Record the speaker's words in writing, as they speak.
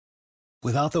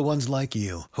Without the ones like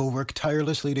you, who work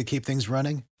tirelessly to keep things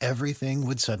running, everything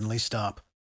would suddenly stop.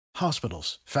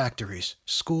 Hospitals, factories,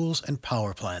 schools, and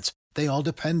power plants, they all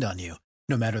depend on you.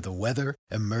 No matter the weather,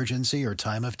 emergency, or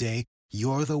time of day,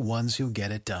 you're the ones who get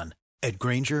it done. At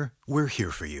Grainger, we're here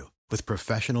for you with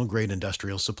professional-grade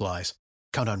industrial supplies.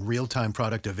 Count on real-time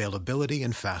product availability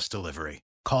and fast delivery.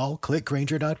 Call,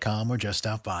 clickgrainger.com, or just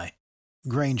stop by.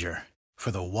 Grainger, for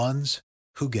the ones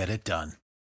who get it done.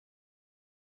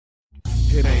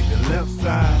 It ain't the left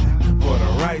side or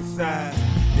the right side,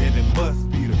 and it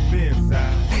must be the fin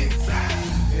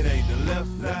side. It ain't the left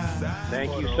side.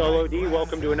 Thank you, Solo D.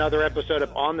 Welcome to another episode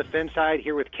of On the Fin Side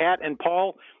here with Kat and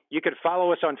Paul. You can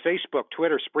follow us on Facebook,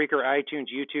 Twitter, Spreaker, iTunes,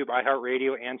 YouTube,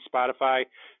 iHeartRadio, and Spotify.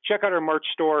 Check out our merch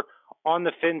store,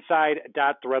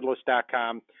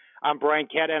 onthefinside.threadless.com. I'm Brian,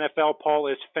 Cat NFL. Paul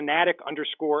is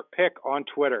fanatic_pick on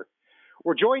Twitter.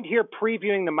 We're joined here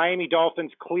previewing the Miami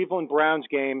Dolphins Cleveland Browns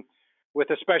game with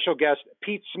a special guest,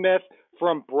 Pete Smith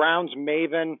from Browns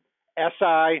Maven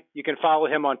SI. You can follow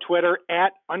him on Twitter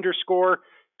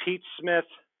 @_Pete Smith_.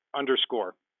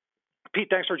 Pete,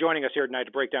 thanks for joining us here tonight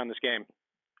to break down this game.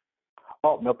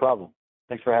 Oh, no problem.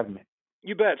 Thanks for having me.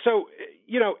 You bet. So,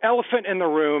 elephant in the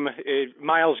room,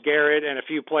 Myles Garrett and a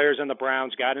few players in the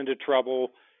Browns got into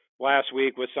trouble last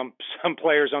week with some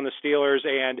players on the Steelers,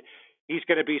 and he's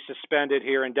going to be suspended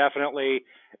here indefinitely.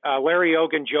 Larry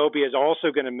Ogunjobi is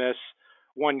also going to miss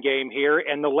one game here,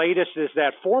 and the latest is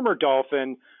that former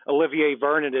Dolphin Olivier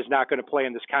Vernon is not going to play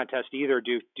in this contest either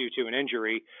due to an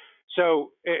injury.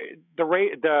 So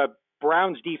the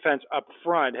Browns defense up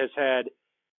front has had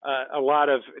a lot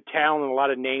of talent and a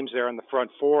lot of names there on the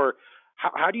front four.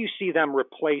 How do you see them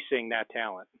replacing that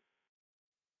talent?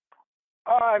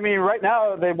 Right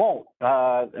now they won't.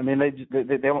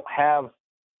 They don't have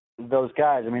those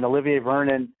guys. Olivier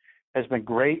Vernon has been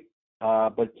great,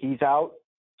 but he's out.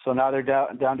 So now they're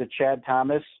down to Chad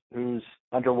Thomas, who's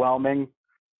underwhelming,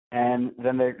 and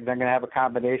then they're going to have a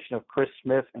combination of Chris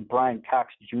Smith and Brian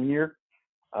Cox Jr.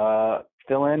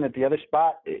 Fill in at the other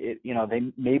spot. They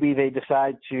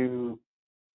decide to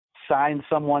sign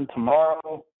someone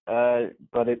tomorrow,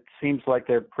 but it seems like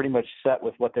they're pretty much set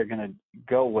with what they're going to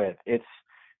go with. It's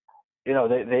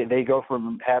they go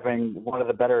from having one of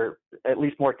the better, at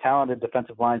least more talented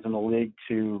defensive lines in the league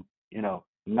to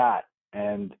not,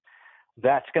 and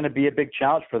that's going to be a big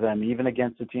challenge for them, even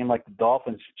against a team like the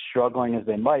Dolphins, struggling as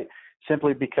they might,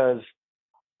 simply because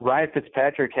Ryan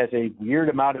Fitzpatrick has a weird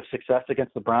amount of success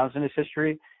against the Browns in his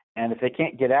history, and if they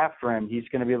can't get after him, he's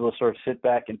going to be able to sort of sit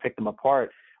back and pick them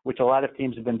apart, which a lot of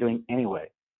teams have been doing anyway.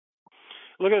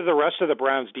 Look at the rest of the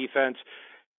Browns defense.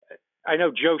 I know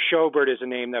Joe Schobert is a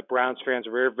name that Browns fans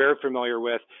are very, very familiar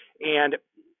with, and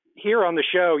here on the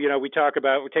show, we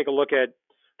take a look at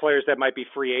players that might be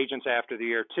free agents after the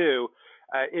year too.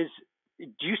 Do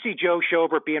you see Joe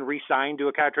Schobert being re-signed to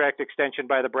a contract extension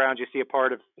by the Browns? You see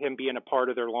him being a part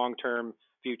of their long-term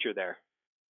future there?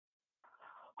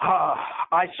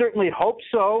 I certainly hope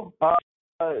so.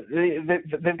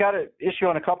 They've got an issue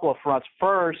on a couple of fronts.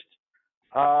 First,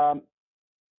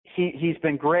 he's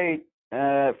been great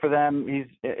for them.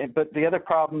 But the other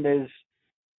problem is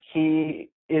he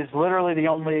is literally the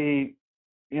only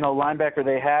linebacker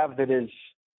they have that is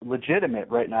legitimate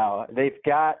right now. They've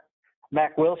got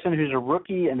Mack Wilson, who's a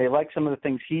rookie, and they like some of the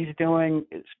things he's doing,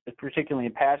 particularly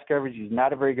in pass coverage. He's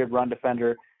not a very good run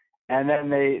defender. And then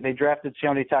they drafted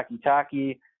Sione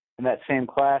Takitaki in that same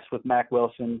class with Mack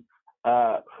Wilson,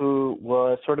 who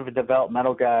was sort of a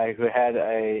developmental guy who had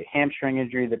a hamstring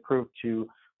injury that proved to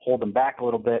hold him back a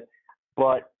little bit.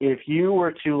 But if you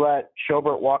were to let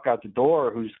Schobert walk out the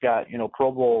door, who's got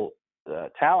Pro Bowl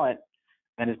talent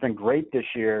and has been great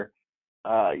this year,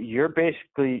 you're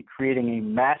basically creating a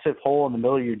massive hole in the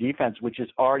middle of your defense, which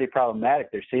is already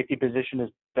problematic. Their safety position has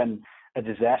been a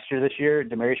disaster this year.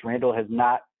 Demarius Randall has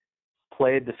not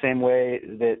played the same way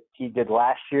that he did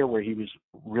last year, where he was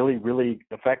really, really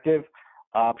effective.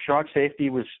 Strong safety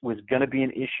was going to be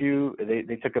an issue.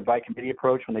 They took a by committee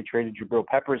approach when they traded Jabril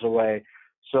Peppers away.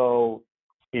 So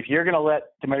if you're going to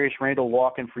let Demarius Randall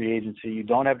walk in free agency, you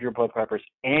don't have Jabril Peppers,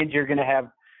 and you're going to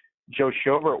have Joe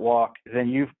Schobert walk, then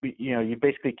you've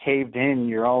basically caved in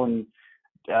your own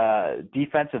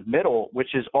defensive middle, which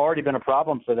has already been a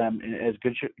problem for them, as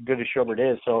good as Schobert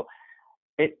is. So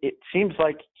it seems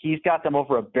like he's got them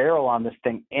over a barrel on this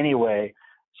thing anyway.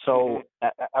 So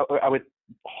I would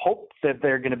hope that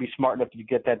they're going to be smart enough to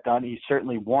get that done. He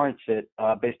certainly warrants it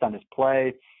based on his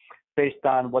play, based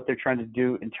on what they're trying to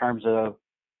do in terms of,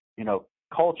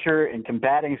 culture and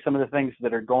combating some of the things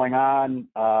that are going on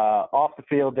off the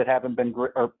field that haven't been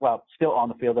great, or, well, still on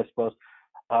the field, I suppose,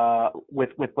 with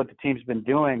what the team's been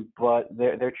doing, but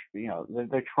they're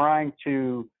trying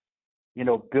to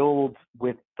build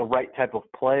with the right type of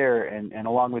player, and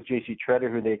along with J.C.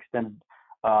 Tretter, who they extended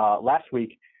last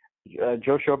week,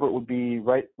 Joe Schobert would be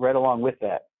right along with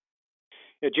that.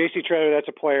 Yeah, J.C. Tretter, that's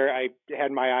a player I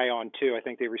had my eye on too. I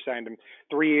think they re-signed him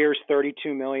 3 years,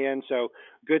 $32 million. So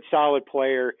good, solid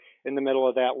player in the middle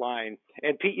of that line.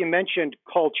 And Pete, you mentioned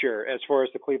culture as far as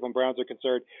the Cleveland Browns are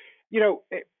concerned.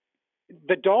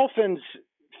 The Dolphins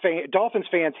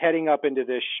fans heading up into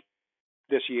this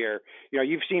year,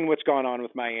 you've seen what's gone on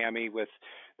with Miami, with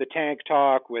the tank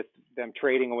talk, with them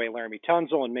trading away Laramie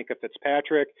Tunsil and Minkah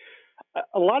Fitzpatrick.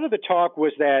 A lot of the talk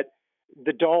was that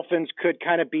the Dolphins could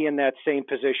kind of be in that same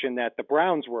position that the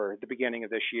Browns were at the beginning of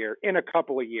this year in a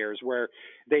couple of years, where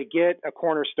they get a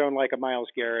cornerstone like a Myles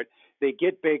Garrett, they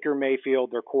get Baker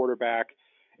Mayfield, their quarterback,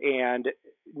 and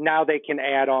now they can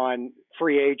add on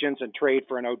free agents and trade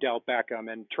for an Odell Beckham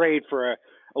and trade for a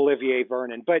Olivier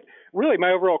Vernon. But really,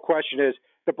 my overall question is,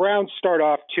 the Browns start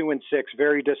off 2-6,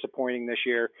 very disappointing this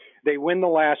year. They win the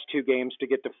last 2 games to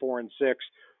get to 4-6.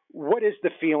 What is the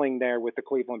feeling there with the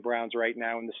Cleveland Browns right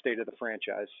now in the state of the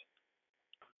franchise?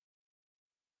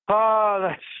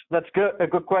 That's good. A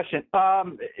good question.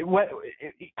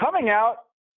 Coming out,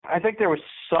 I think there was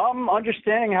some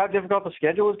understanding how difficult the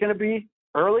schedule was going to be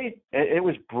early. It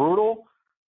was brutal.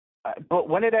 But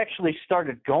when it actually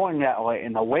started going that way,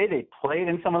 and the way they played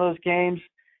in some of those games,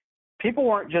 people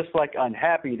weren't just like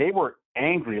unhappy. They were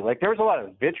angry. Like, there was a lot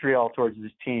of vitriol towards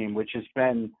this team, which has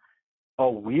been a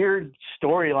weird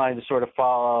storyline to sort of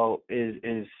follow.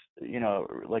 Is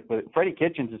like Freddie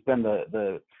Kitchens has been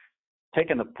the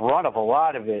taking the brunt of a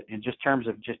lot of it in just terms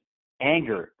of just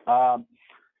anger.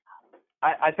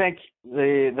 I think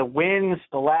the wins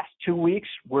the last 2 weeks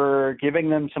were giving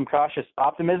them some cautious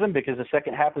optimism, because the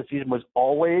second half of the season was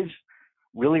always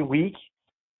really weak,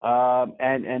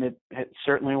 and it's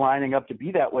certainly lining up to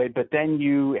be that way. But then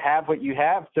you have what you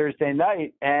have Thursday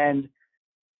night, and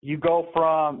you go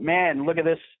from, man, look at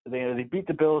this. They beat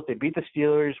the Bills, they beat the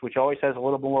Steelers, which always has a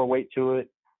little more weight to it.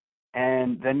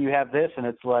 And then you have this, and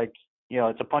it's like,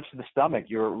 it's a punch to the stomach.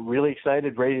 You're really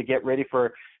excited, ready to get ready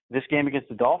for this game against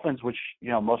the Dolphins, which,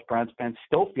 most Browns fans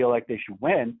still feel like they should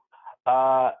win.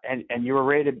 And you were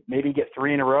ready to maybe get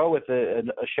 3 in a row with a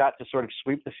shot to sort of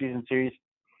sweep the season series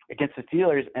against the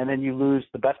Steelers, and then you lose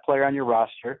the best player on your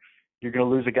roster. You're going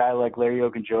to lose a guy like Larry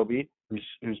Ogunjobi,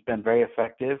 who's been very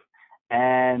effective.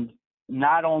 And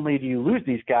not only do you lose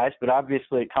these guys, but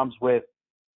obviously it comes with,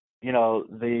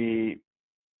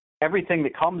 everything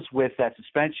that comes with that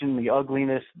suspension, the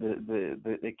ugliness,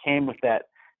 that came with that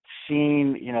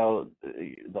scene,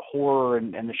 the horror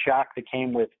and the shock that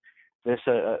came with this,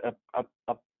 a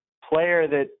player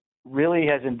that really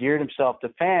has endeared himself to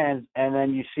fans, and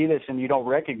then you see this and you don't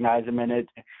recognize him, and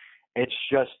it's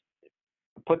just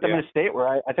put them in a state where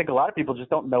I think a lot of people just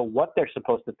don't know what they're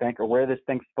supposed to think or where this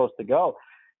thing's supposed to go.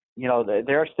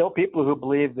 There are still people who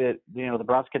believe that, the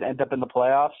Browns could end up in the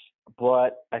playoffs,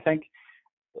 but I think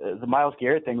the Myles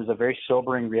Garrett thing was a very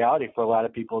sobering reality for a lot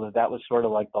of people, that was sort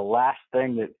of like the last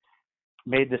thing that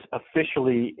made this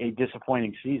officially a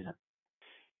disappointing season.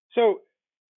 So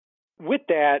with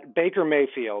that, Baker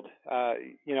Mayfield,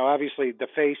 obviously the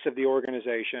face of the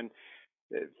organization.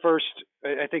 First,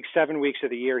 I think 7 weeks of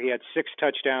the year, he had 6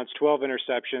 touchdowns, 12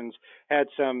 interceptions, had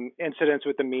some incidents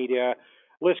with the media.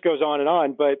 List goes on and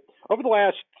on. But over the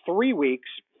last 3 weeks,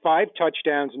 5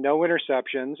 touchdowns, no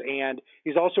interceptions. And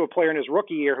he's also a player in his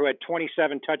rookie year who had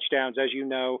 27 touchdowns, as you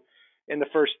know, in the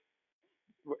first,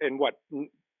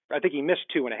 I think he missed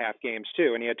 2.5 games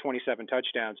too, and he had 27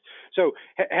 touchdowns. So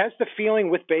has the feeling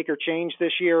with Baker changed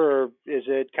this year, or is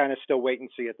it kind of still wait and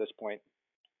see at this point?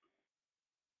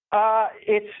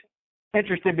 It's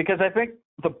interesting because I think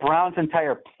the Browns'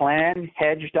 entire plan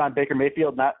hedged on Baker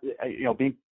Mayfield not,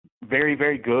 being very,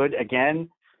 very good again.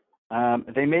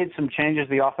 They made some changes to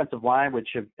the offensive line, which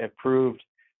have proved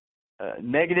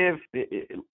negative,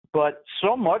 but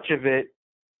so much of it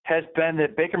has been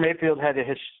that Baker Mayfield had a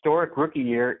historic rookie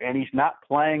year, and he's not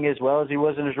playing as well as he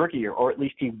was in his rookie year, or at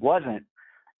least he wasn't.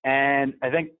 And I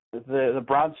think the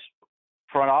Browns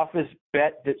front office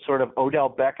bet that sort of Odell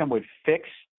Beckham would fix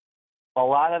a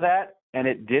lot of that, and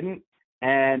it didn't.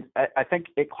 And I think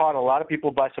it caught a lot of people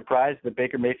by surprise that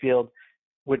Baker Mayfield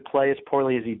would play as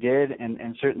poorly as he did,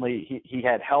 and certainly he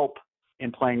had help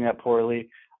in playing that poorly.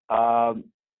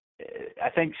 I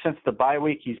think since the bye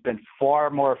week, he's been far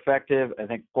more effective. I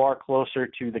think far closer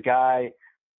to the guy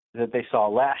that they saw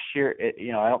last year.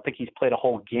 I don't think he's played a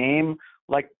whole game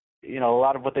like, a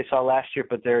lot of what they saw last year,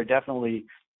 but there are definitely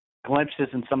glimpses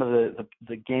in some of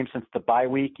the games since the bye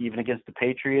week, even against the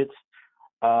Patriots.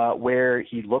 where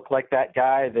he looked like that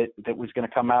guy that was going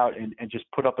to come out and just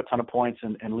put up a ton of points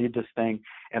and lead this thing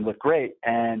and look great.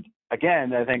 And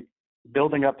again, I think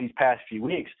building up these past few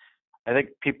weeks, I think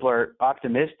people are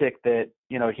optimistic that,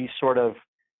 he's sort of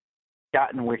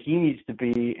gotten where he needs to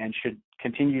be and should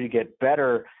continue to get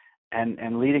better.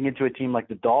 And leading into a team like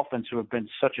the Dolphins, who have been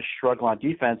such a struggle on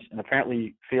defense and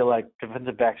apparently feel like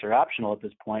defensive backs are optional at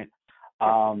this point,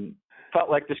 felt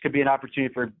like this could be an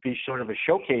opportunity for be sort of a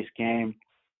showcase game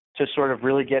to sort of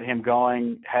really get him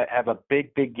going, have a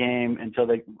big game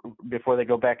before they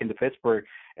go back into Pittsburgh,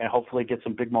 and hopefully get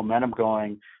some big momentum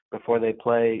going before they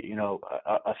play,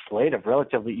 a slate of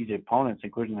relatively easy opponents,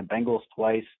 including the Bengals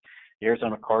twice, the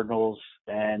Arizona Cardinals,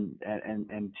 and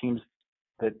teams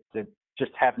that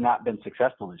just have not been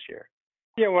successful this year.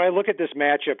 Yeah, when I look at this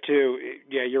matchup too,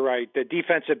 yeah, you're right. The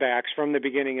defensive backs from the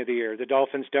beginning of the year, the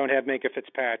Dolphins don't have Minkah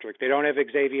Fitzpatrick. They don't have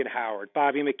Xavier Howard.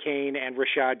 Bobby McCain and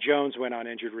Rashad Jones went on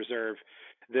injured reserve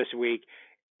this week.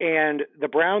 And the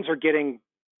Browns are getting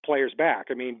players back.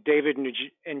 I mean, David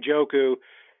Njoku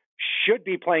should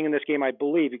be playing in this game, I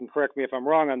believe. You can correct me if I'm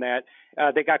wrong on that.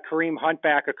 They got Kareem Hunt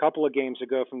back a couple of games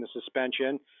ago from the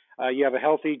suspension. You have a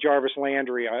healthy Jarvis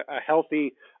Landry, a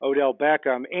healthy Odell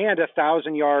Beckham, and a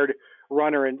 1,000-yard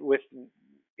runner in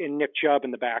Nick Chubb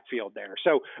in the backfield there.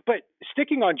 So, but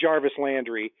sticking on Jarvis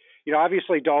Landry,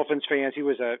 obviously Dolphins fans, he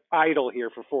was an idol here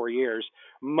for 4 years.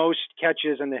 Most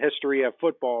catches in the history of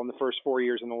football in the first 4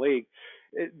 years in the league.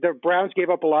 The Browns gave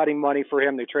up a lot of money for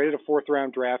him. They traded a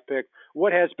 4th-round draft pick.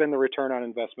 What has been the return on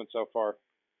investment so far?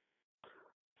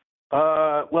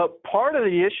 Well, part of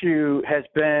the issue has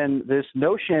been this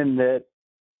notion that,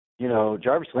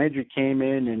 Jarvis Landry came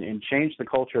in and changed the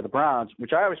culture of the Browns,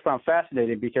 which I always found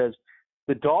fascinating because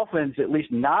the Dolphins, at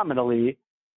least nominally,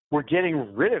 were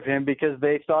getting rid of him because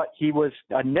they thought he was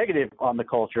a negative on the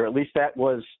culture. At least that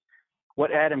was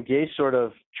what Adam Gase sort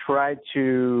of tried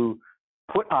to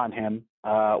put on him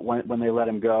when they let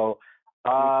him go.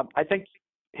 I think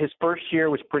his first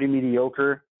year was pretty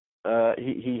mediocre.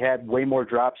 He had way more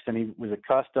drops than he was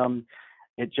accustomed.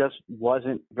 It just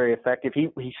wasn't very effective.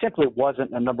 He simply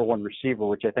wasn't a number one receiver,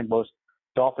 which I think most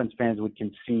Dolphins fans would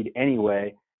concede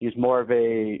anyway. He was more of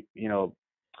a,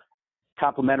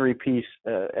 complementary piece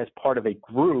as part of a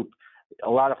group. A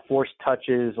lot of forced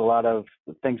touches, a lot of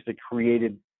things that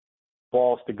created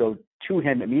balls to go to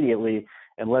him immediately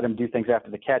and let him do things after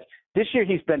the catch. This year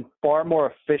he's been far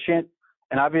more efficient.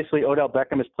 And obviously Odell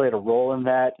Beckham has played a role in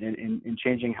that, in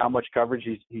changing how much coverage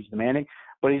he's demanding.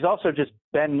 But he's also just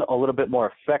been a little bit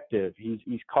more effective.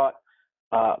 He's caught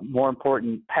more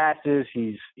important passes.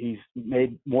 He's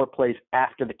made more plays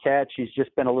after the catch. He's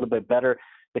just been a little bit better.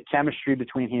 The chemistry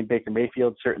between he and Baker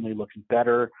Mayfield certainly looks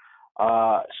better.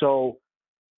 So,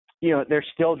 there's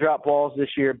still drop balls this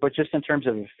year, but just in terms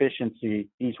of efficiency,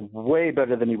 he's way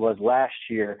better than he was last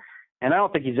year. And I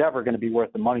don't think he's ever going to be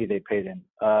worth the money they paid him.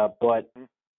 But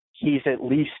he's at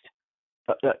least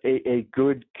a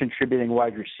good contributing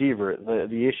wide receiver.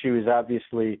 The issue is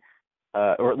obviously,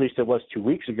 or at least it was 2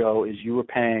 weeks ago, is you were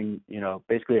paying,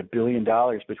 basically $1 billion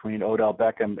between Odell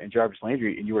Beckham and Jarvis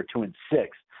Landry, and you were 2-6.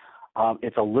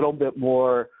 It's a little bit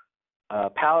more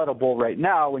palatable right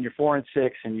now when you're 4-6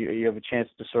 and you have a chance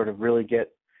to sort of really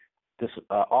get this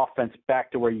offense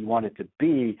back to where you want it to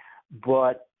be.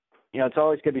 But it's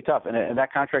always going to be tough, and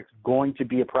that contract's going to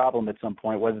be a problem at some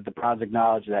point, whether the Browns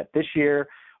acknowledge that this year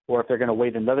or if they're going to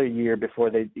wait another year before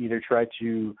they either try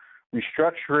to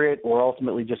restructure it or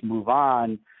ultimately just move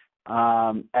on.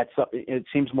 It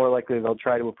seems more likely they'll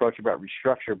try to approach about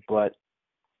restructure, but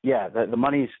yeah, the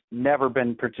money's never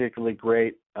been particularly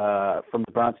great from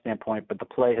the Browns standpoint, but the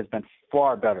play has been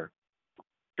far better.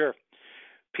 Sure.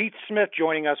 Pete Smith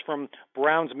joining us from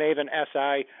Browns Maven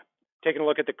SI, taking a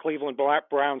look at the Cleveland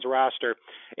Browns roster.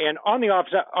 And on the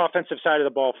offensive side of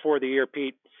the ball for the year,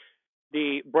 Pete,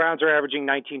 the Browns are averaging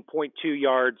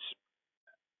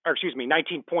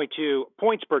 19.2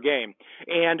 points per game.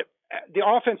 And the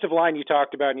offensive line you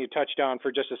talked about and you touched on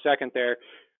for just a second there,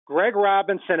 Greg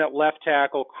Robinson at left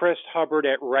tackle, Chris Hubbard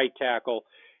at right tackle,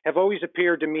 have always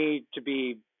appeared to me to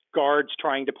be guards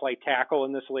trying to play tackle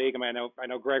in this league. I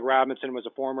know Greg Robinson was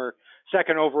a former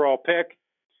 2nd overall pick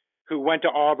who went to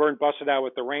Auburn, busted out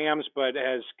with the Rams, but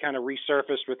has kind of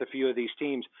resurfaced with a few of these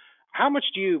teams. How much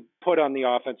do you put on the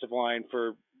offensive line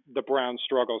for the Browns'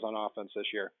 struggles on offense this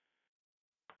year?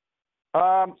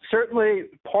 Certainly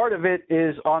part of it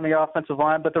is on the offensive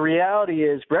line, but the reality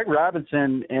is Greg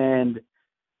Robinson and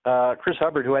Chris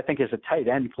Hubbard, who I think is a tight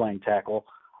end playing tackle,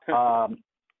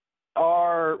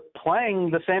 are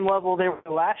playing the same level they were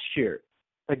last year.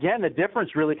 Again, the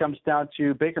difference really comes down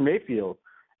to Baker Mayfield.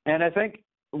 And I think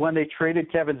when they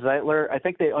traded Kevin Zeitler, I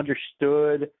think they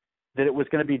understood that it was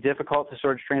going to be difficult to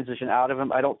sort of transition out of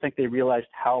him. I don't think they realized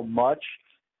how much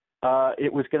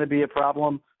it was going to be a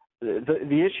problem.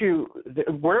 The issue,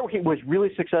 where he was really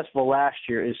successful last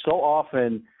year is so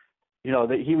often,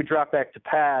 that he would drop back to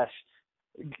pass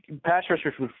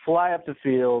rushers would fly up the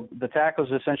field, the tackles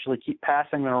essentially keep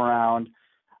passing them around.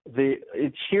 The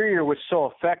interior was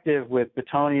so effective with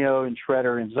Bitonio and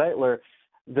Shredder and Zeitler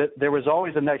that there was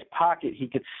always a nice pocket. He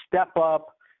could step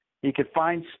up, he could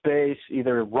find space,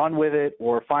 either run with it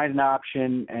or find an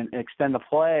option and extend the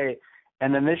play.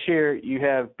 And then this year you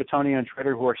have Bitonio and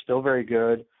Shredder who are still very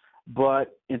good,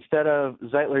 but instead of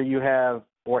Zeitler you have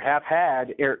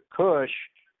had Eric Kush,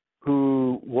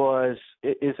 who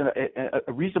is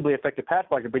a reasonably effective pass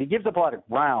blocker, but he gives up a lot of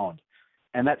ground,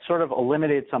 and that sort of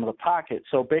eliminated some of the pocket.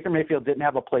 So Baker Mayfield didn't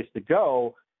have a place to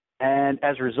go, and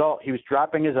as a result, he was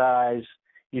dropping his eyes.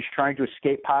 He was trying to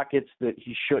escape pockets that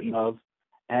he shouldn't have,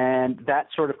 and that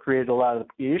sort of created a lot of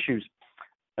the issues.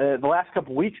 The last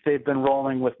couple of weeks, they've been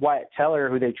rolling with Wyatt Teller,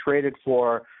 who they traded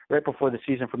for right before the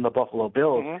season from the Buffalo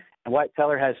Bills, and Wyatt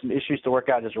Teller has some issues to work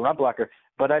out as a run blocker,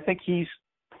 but I think he's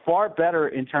far better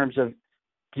in terms of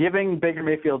giving Baker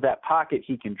Mayfield that pocket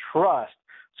he can trust.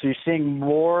 So you're seeing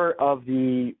more of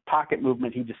the pocket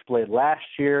movement he displayed last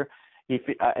year.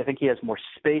 I think he has more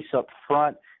space up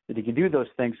front that he can do those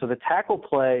things. So the tackle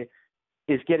play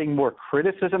is getting more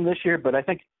criticism this year, but I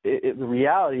think the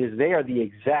reality is they are the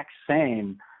exact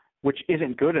same, which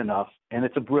isn't good enough, and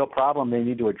it's a real problem they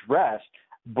need to address.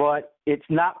 But it's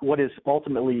not what is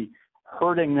ultimately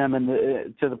hurting them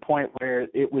to the point where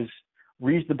it was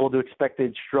reasonable to expect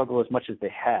they'd struggle as much as they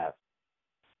have.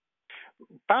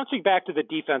 Bouncing back to the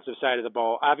defensive side of the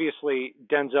ball, obviously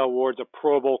Denzel Ward's a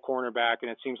Pro Bowl cornerback,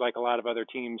 and it seems like a lot of other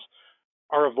teams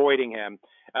are avoiding him.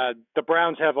 The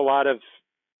Browns have a lot of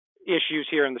issues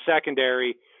here in the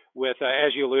secondary with,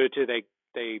 as you alluded to,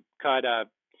 they cut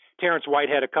Terrence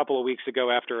Whitehead a couple of weeks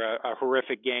ago after a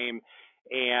horrific game,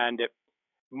 and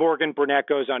Morgan Burnett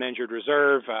goes on injured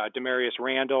reserve. Demarius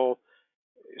Randall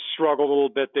struggled a little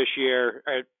bit this year,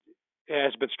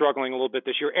 has been struggling a little bit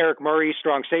this year. Eric Murray,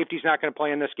 strong safety, is not going to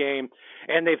play in this game.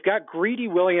 And they've got Greedy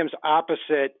Williams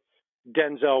opposite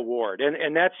Denzel Ward.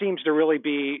 And that seems to really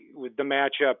be the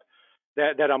matchup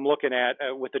that I'm looking at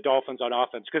with the Dolphins on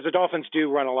offense, because the Dolphins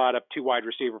do run a lot of two wide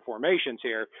receiver formations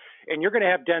here. And you're going to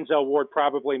have Denzel Ward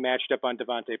probably matched up on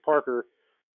Devontae Parker,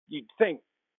 you'd think,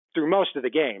 through most of the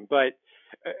game. But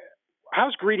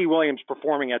how's Greedy Williams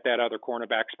performing at that other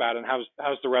cornerback spot, and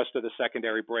how's the rest of the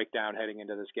secondary breakdown heading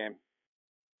into this game?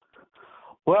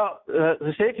 Well,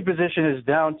 the safety position is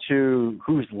down to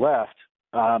who's left.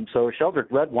 So Sheldrick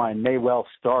Redwine may well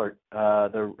start,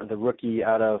 the rookie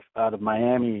out of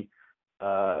Miami,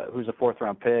 who's a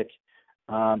fourth-round pick.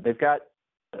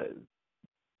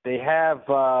 They have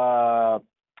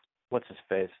what's his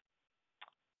face?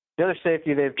 The other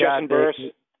safety they've Justin got. Burris.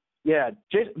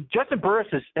 Justin Burris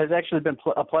has actually been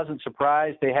a pleasant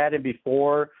surprise. They had him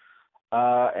before,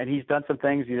 and he's done some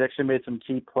things. He's actually made some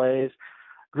key plays.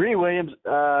 Greedy Williams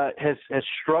has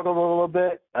struggled a little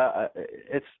bit.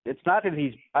 It's not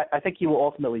that I think he will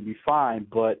ultimately be fine,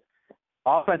 but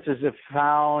offenses have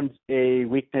found a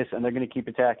weakness, and they're going to keep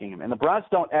attacking him. And the Browns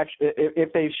don't actually –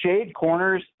 if they shade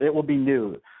corners, it will be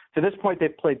new. To this point,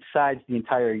 they've played sides the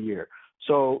entire year.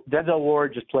 So Denzel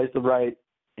Ward just plays the right,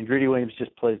 and Greedy Williams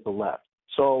just plays the left.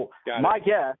 So my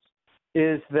guess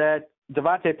is that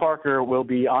Devontae Parker will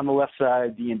be on the left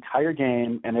side the entire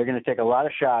game, and they're going to take a lot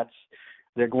of shots.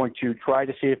 They're going to try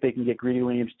to see if they can get Greedy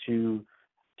Williams to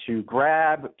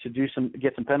grab, to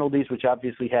get some penalties, which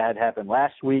obviously had happened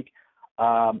last week.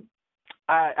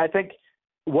 I think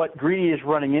what Greedy is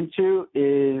running into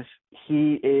is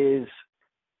he is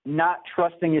not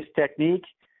trusting his technique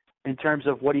in terms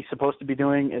of what he's supposed to be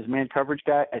doing as man coverage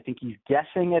guy. I think he's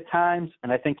guessing at times,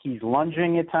 and I think he's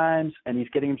lunging at times, and he's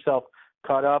getting himself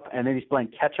caught up, and then he's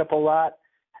playing catch up a lot,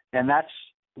 and that's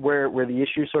where the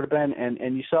issue's sort of been.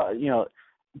 And you saw,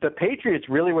 the Patriots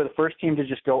really were the first team to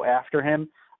just go after him.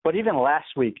 But even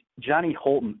last week, Johnny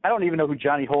Holton, I don't even know who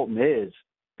Johnny Holton is,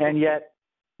 and yet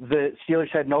the Steelers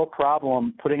had no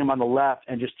problem putting him on the left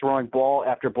and just throwing ball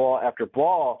after ball after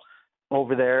ball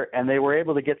over there, and they were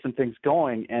able to get some things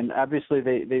going. And obviously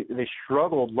they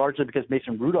struggled largely because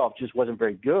Mason Rudolph just wasn't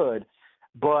very good.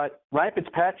 But Ryan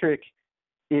Fitzpatrick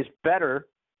is better,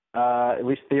 at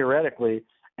least theoretically,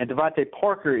 and Devontae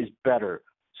Parker is better.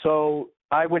 So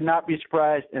I would not be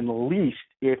surprised in the least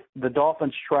if the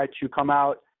Dolphins try to come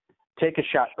out, take a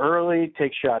shot early,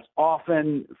 take shots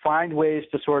often, find ways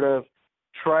to sort of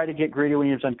try to get Greedy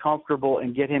Williams uncomfortable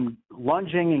and get him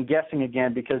lunging and guessing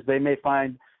again, because they may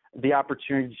find the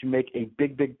opportunity to make a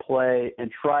big play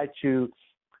and try to,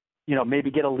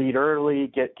 maybe get a lead early,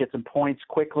 get some points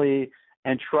quickly,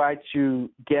 and try to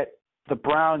get the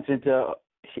Browns into,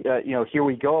 here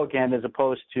we go again, as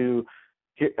opposed to,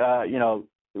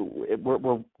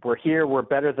 we're here, we're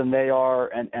better than they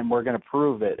are, and we're going to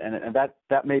prove it. And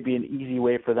that may be an easy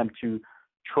way for them to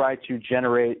try to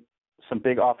generate some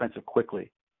big offensive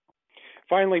quickly.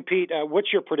 Finally, Pete,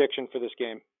 what's your prediction for this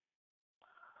game?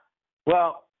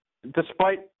 Well,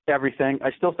 despite everything,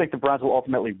 I still think the Browns will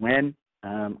ultimately win.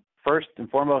 First and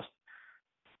foremost,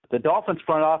 the Dolphins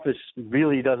front office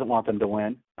really doesn't want them to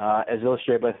win, as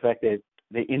illustrated by the fact that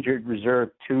they injured reserve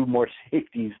 2 more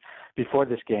safeties before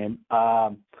this game. I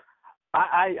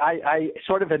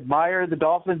sort of admire the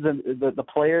Dolphins and the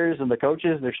players and the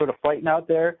coaches. They're sort of fighting out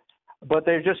there, but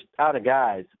they're just out of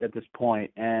guys at this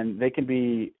point, and they can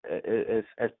be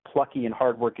as plucky and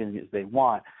hardworking as they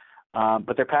want.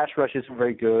 But their pass rush isn't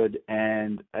very good,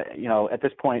 and at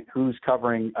this point, who's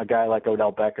covering a guy like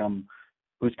Odell Beckham?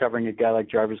 Who's covering a guy like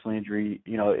Jarvis Landry?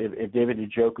 If David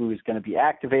Njoku is going to be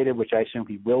activated, which I assume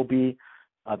he will be,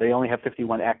 they only have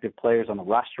 51 active players on the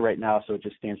roster right now, so it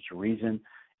just stands to reason.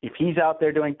 If he's out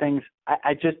there doing things,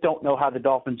 I just don't know how the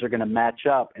Dolphins are going to match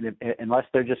up, and unless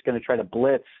they're just going to try to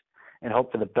blitz and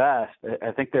hope for the best,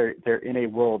 I think they're in a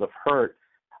world of hurt.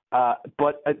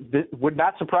 But it would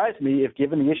not surprise me if,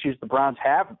 given the issues the Browns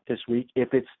have this week,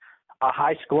 if it's a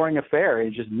high-scoring affair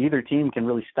and just neither team can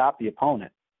really stop the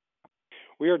opponent.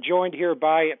 We are joined here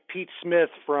by Pete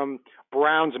Smith from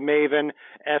Browns Maven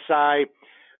SI.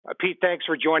 Pete, thanks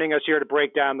for joining us here to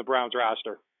break down the Browns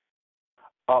roster.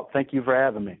 Oh, thank you for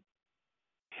having me.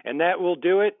 And that will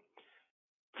do it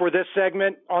for this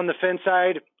segment on the Fin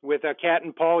Side with Kat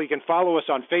and Paul. You can follow us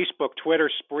on Facebook,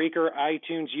 Twitter, Spreaker,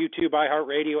 iTunes, YouTube,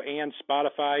 iHeartRadio, and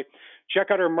Spotify.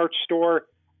 Check out our merch store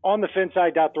on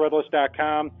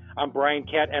thefinside.threadless.com. I'm Brian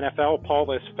Cat NFL.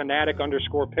 Paul is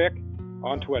fanatic_pick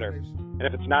on Twitter. And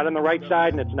if it's not on the right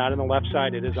side and it's not on the left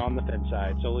side, it is on the Fin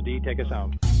Side. Solo D, take us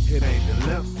home. It ain't the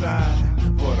left side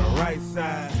or the right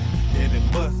side, and it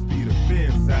must be the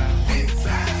Fin Side.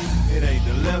 It ain't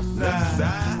the left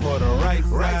side or the right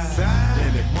side,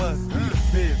 and it must be the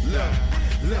Fin Side.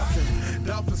 Listen,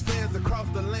 Dolphins fans across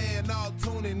the land all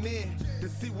tuning in to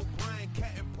see what Brian,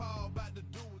 Cat, and Paul about to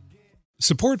do again.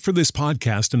 Support for this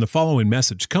podcast and the following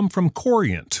message come from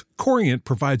Corient. Corient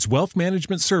provides wealth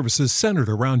management services centered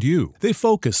around you. They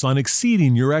focus on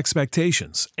exceeding your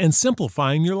expectations and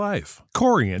simplifying your life.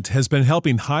 Corient has been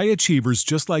helping high achievers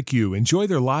just like you enjoy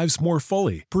their lives more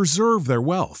fully, preserve their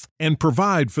wealth, and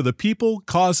provide for the people,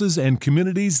 causes, and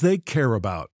communities they care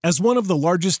about. As one of the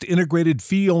largest integrated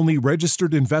fee-only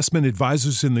registered investment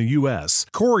advisors in the U.S.,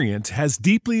 Corient has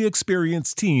deeply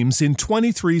experienced teams in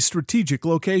 23 strategic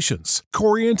locations.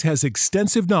 Corient has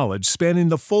extensive knowledge spanning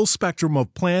the full spectrum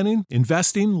of planning,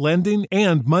 investing, lending,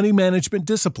 and money management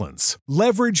disciplines.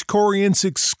 Leverage Corient's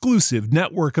exclusive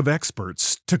network of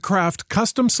experts to craft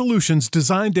custom solutions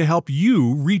designed to help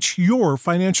you reach your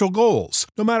financial goals,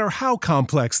 no matter how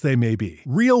complex they may be.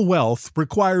 Real wealth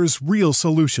requires real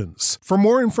solutions. For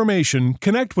more information,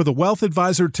 connect with a wealth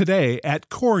advisor today at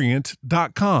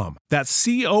Corient.com. That's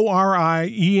Corient.com.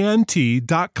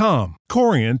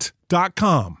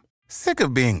 Corient.com. Sick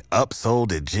of being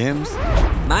upsold at gyms?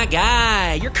 My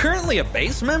guy, you're currently a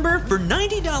base member? For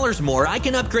 $90 more, I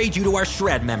can upgrade you to our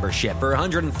Shred membership. For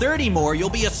 $130 more, you'll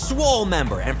be a Swole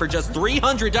member. And for just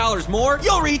 $300 more,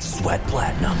 you'll reach Sweat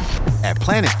Platinum. At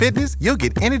Planet Fitness, you'll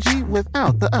get energy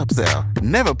without the upsell.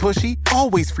 Never pushy,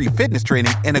 always free fitness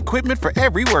training and equipment for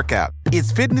every workout.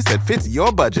 It's fitness that fits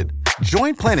your budget.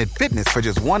 Join Planet Fitness for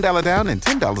just $1 down and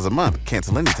 $10 a month.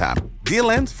 Cancel anytime.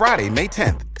 Deal ends Friday, May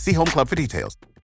 10th. See Home Club for details.